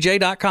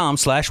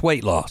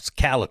acetj.com/weight loss.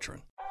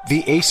 Calitrin.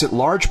 The Ace at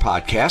Large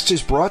podcast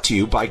is brought to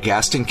you by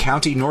Gaston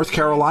County, North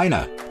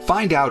Carolina.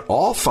 Find out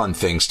all fun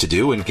things to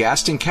do in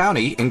Gaston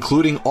County,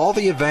 including all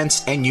the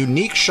events and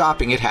unique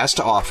shopping it has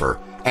to offer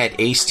at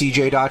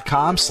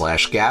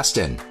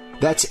acetj.com/Gaston.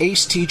 That's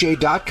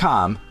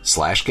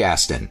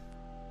acetj.com/Gaston.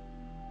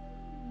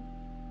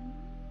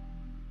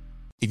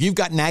 If you've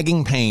got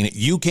nagging pain,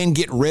 you can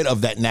get rid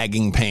of that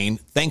nagging pain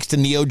thanks to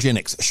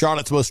Neogenics,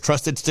 Charlotte's most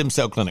trusted stem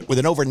cell clinic with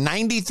an over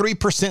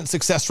 93%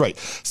 success rate.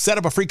 Set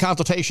up a free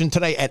consultation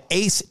today at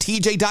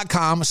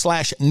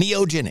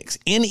acetj.com/neogenics,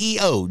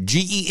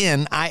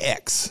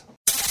 Neogenix.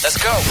 Let's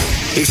go.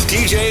 It's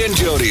TJ and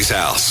Jody's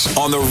house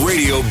on the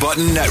Radio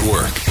Button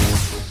Network.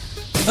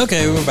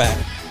 Okay, we're back.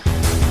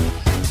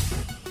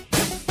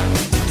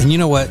 And you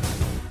know what?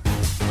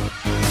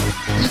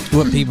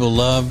 What people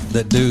love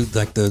that do,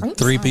 like the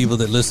three people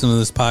that listen to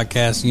this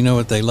podcast, you know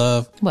what they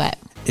love? What?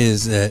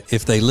 Is that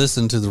if they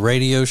listen to the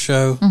radio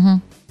show,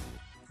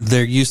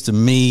 they're used to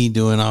me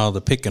doing all the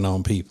picking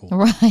on people.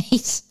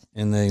 Right.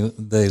 And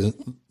they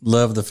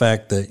love the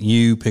fact that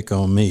you pick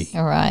on me.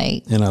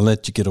 Right. And I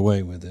let you get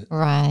away with it.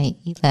 Right.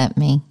 You let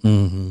me.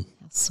 Mm-hmm.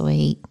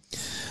 Sweet.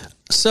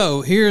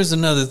 So here's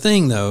another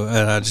thing, though,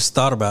 that I just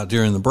thought about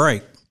during the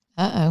break.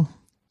 Uh-oh.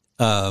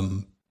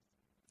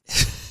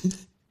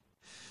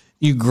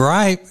 You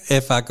gripe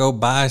if I go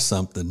buy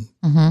something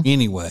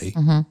anyway.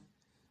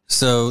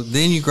 So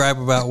then you gripe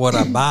about what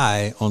I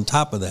buy on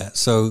top of that.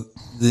 So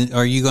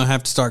are you going to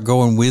have to start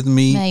going with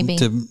me Maybe.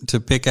 to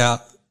pick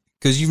out?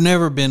 Because you've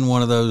never been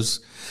one of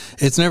those.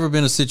 It's never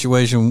been a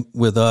situation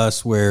with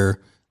us where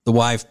the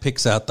wife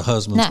picks out the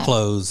husband's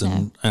clothes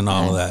and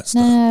all of that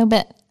stuff. No,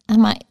 but I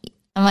might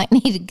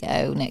need to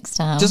go next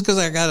time. Just because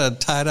I got a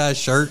tie-dye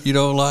shirt you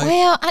don't like?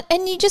 Well, I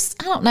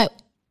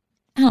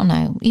don't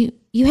know.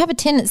 You have a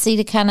tendency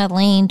to kind of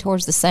lean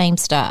towards the same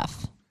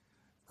stuff.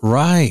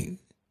 Right.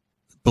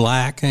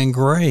 Black and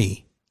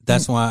gray.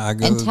 That's why I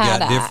go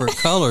got different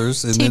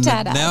colors. And then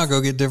now I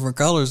go get different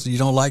colors. You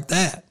don't like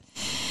that.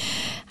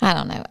 I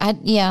don't know.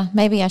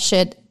 Maybe I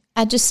should.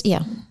 I don't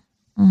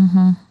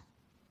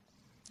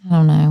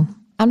know.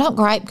 I don't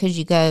gripe because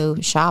you go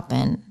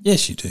shopping.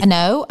 Yes, you do.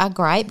 No, I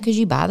gripe because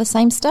you buy the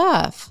same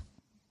stuff.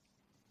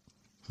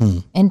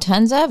 And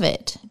tons of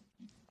it.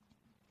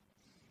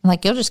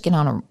 Like, you'll just get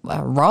on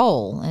a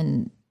roll,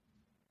 and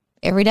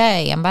every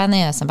day I'm buying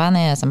this, I'm buying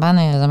this, I'm buying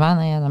this, I'm buying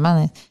this, I'm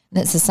buying this.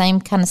 And it's the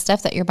same kind of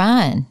stuff that you're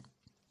buying.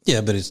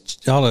 Yeah, but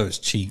all of it's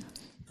cheap.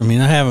 I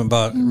mean, I haven't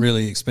bought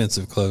really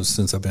expensive clothes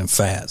since I've been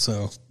fat,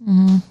 so.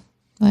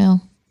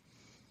 Well,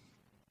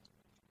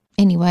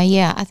 anyway,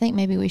 yeah, I think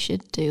maybe we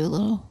should do a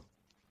little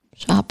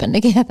shopping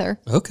together.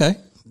 Okay.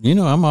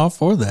 I'm all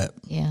for that.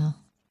 Yeah,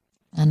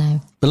 I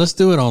know. But let's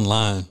do it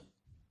online.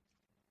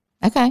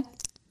 Okay. I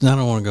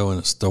don't want to go in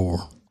a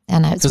store. I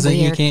know, it's weird. Because then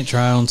you can't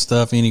try on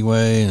stuff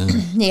anyway. And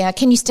yeah,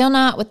 can you still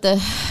not with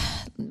the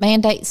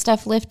mandate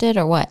stuff lifted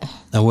or what?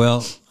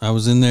 Well, I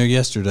was in there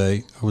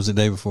yesterday, or was it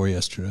the day before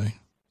yesterday?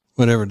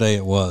 Whatever day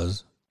it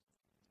was.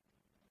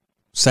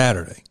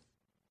 Saturday.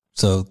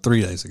 So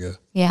 3 days ago.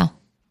 Yeah.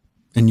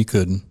 And you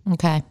couldn't.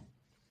 Okay.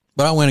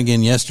 But I went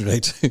again yesterday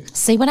too.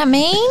 See what I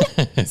mean?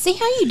 See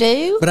how you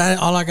do? But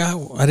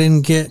I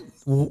didn't get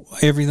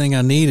everything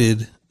I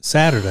needed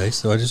Saturday,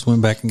 so I just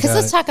went back and got it.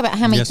 Because let's talk about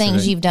how many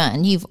things you've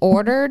done. You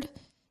ordered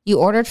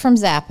from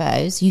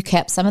Zappos. You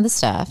kept some of the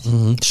stuff.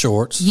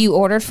 Shorts. You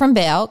ordered from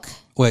Belk.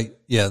 Wait,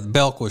 yeah,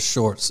 Belk was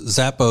shorts.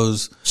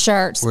 Zappos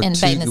shirts and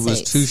bathing suits. It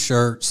was 2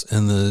 shirts,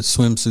 and the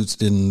swimsuits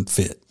didn't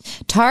fit.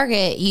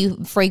 Target,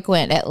 you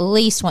frequent at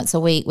least once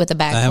a week with a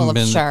bag full of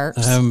shirts.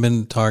 I haven't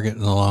been to Target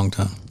in a long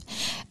time.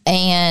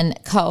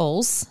 And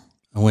Kohl's.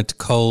 I went to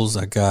Kohl's.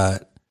 I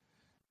got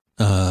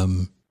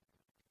the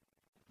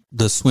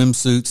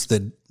swimsuits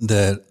that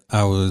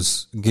I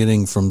was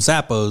getting from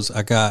Zappos,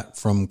 I got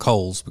from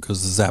Kohl's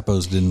because the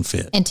Zappos didn't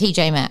fit. And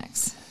TJ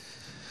Maxx.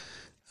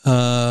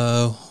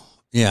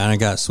 Yeah, and I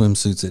got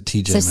swimsuits at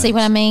TJ Maxx. See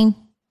what I mean?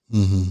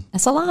 Mm-hmm.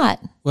 That's a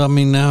lot. Well, I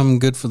mean, now I'm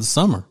good for the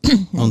summer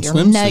on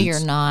swimsuits. No,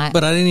 you're not.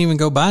 But I didn't even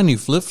go buy new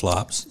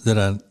flip-flops that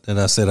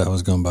I said I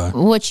was going to buy.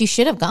 What you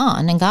should have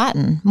gone and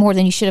gotten, more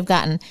than you should have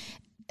gotten.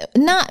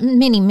 Not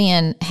many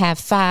men have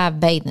 5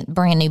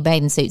 brand new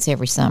bathing suits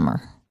every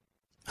summer.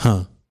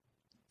 Huh.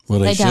 Well,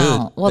 they should.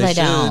 Don't. Well, they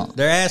don't.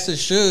 Their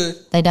asses should.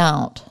 They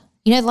don't.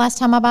 You know, the last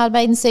time I bought a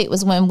bathing suit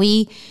was when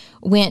we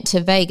went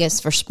to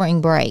Vegas for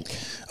spring break.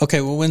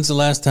 Okay, well, when's the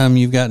last time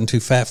you've gotten too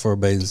fat for a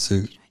bathing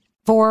suit?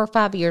 4 or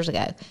 5 years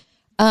ago.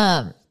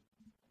 I'm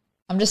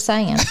just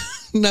saying.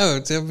 No,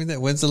 tell me that.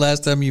 When's the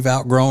last time you've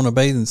outgrown a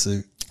bathing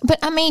suit? But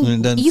I mean,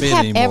 you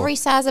have anymore. Every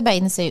size of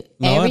bathing suit,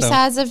 every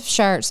size of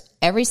shirts,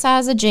 every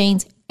size of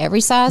jeans,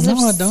 every size of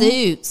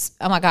suits.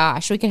 Oh my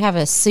gosh, we could have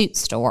a suit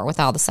store with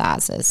all the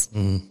sizes.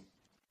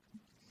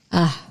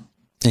 And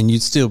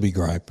you'd still be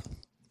griping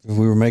if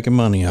we were making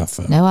money off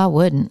of it. No, I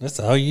wouldn't. That's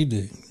all you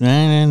do.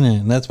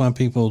 Nah. That's why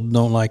people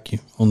don't like you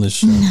on this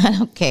show. I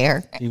don't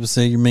care. People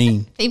say you're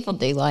mean. People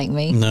do like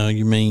me. No,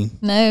 you're mean.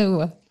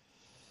 No.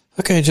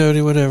 Okay,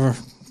 Jody, whatever.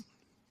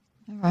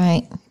 All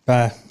right.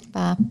 Bye.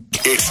 Bye.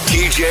 It's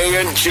TJ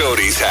and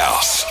Jody's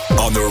house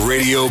on the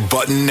Radio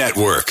Button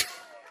Network.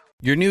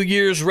 Your New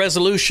Year's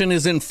resolution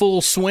is in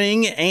full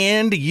swing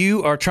and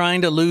you are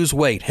trying to lose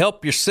weight.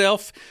 Help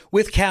yourself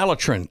with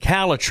Calitrin.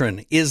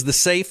 Calitrin is the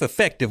safe,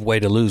 effective way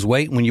to lose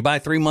weight. When you buy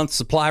 3 months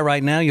supply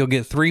right now, you'll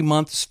get 3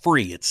 months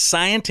free. It's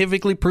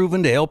scientifically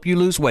proven to help you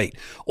lose weight.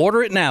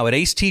 Order it now at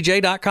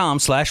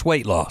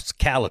acetj.com/weight loss.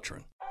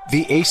 Calitrin.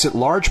 The Ace at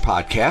Large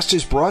podcast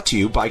is brought to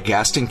you by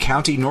Gaston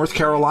County, North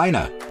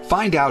Carolina.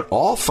 Find out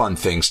all fun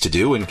things to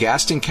do in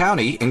Gaston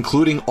County,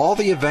 including all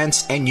the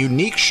events and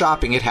unique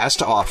shopping it has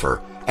to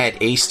offer at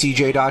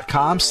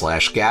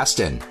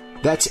acetj.com/Gaston.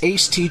 That's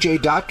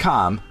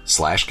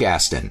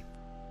acetj.com/Gaston.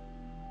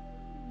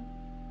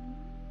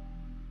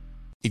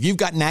 If you've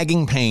got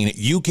nagging pain,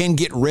 you can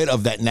get rid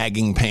of that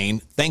nagging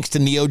pain thanks to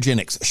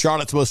Neogenics,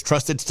 Charlotte's most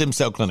trusted stem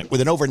cell clinic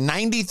with an over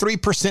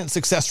 93%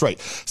 success rate.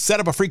 Set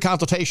up a free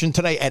consultation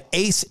today at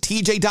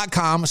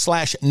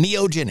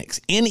acetj.com/Neogenics,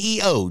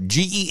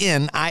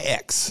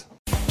 Neogenix.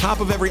 Top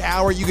of every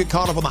hour, you get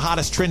caught up on the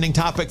hottest trending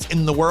topics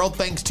in the world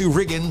thanks to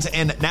Riggins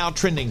and Now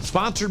Trending,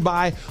 sponsored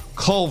by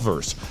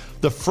Culver's.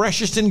 The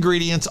freshest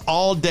ingredients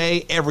all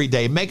day, every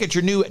day. Make it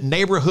your new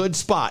neighborhood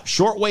spot.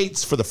 Short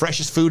waits for the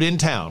freshest food in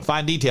town.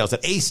 Find details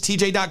at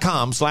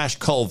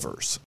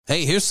acetj.com/Culver's.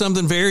 Hey, here's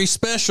something very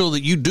special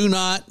that you do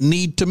not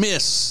need to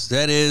miss.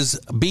 That is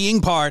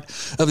being part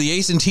of the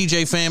Ace and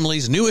TJ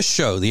family's newest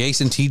show, the Ace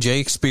and TJ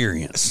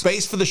Experience.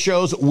 Space for the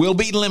shows will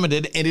be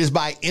limited and is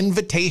by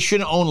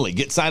invitation only.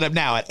 Get signed up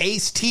now at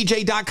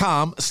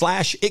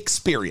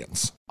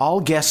acetj.com/experience.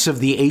 All guests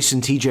of the Ace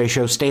and TJ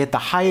show stay at the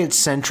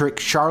Hyatt-centric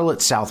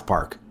Charlotte South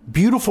Park.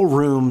 Beautiful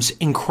rooms,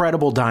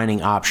 incredible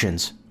dining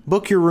options.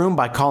 Book your room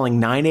by calling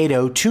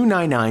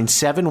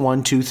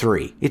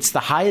 980-299-7123. It's the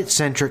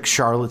Hyatt-centric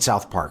Charlotte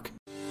South Park.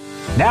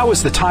 Now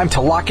is the time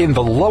to lock in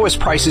the lowest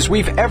prices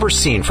we've ever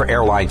seen for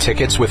airline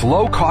tickets with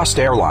low-cost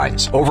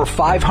airlines. Over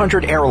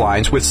 500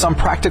 airlines with some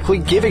practically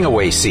giving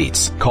away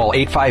seats. Call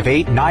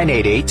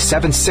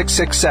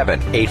 858-988-7667.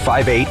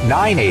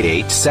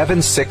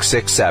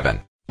 858-988-7667.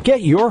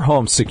 Get your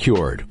home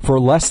secured for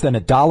less than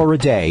 $1 a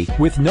day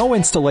with no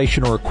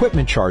installation or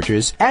equipment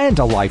charges and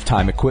a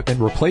lifetime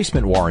equipment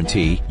replacement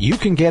warranty. You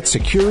can get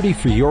security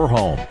for your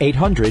home.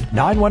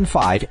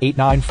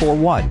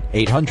 800-915-8941.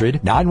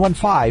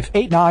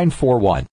 800-915-8941.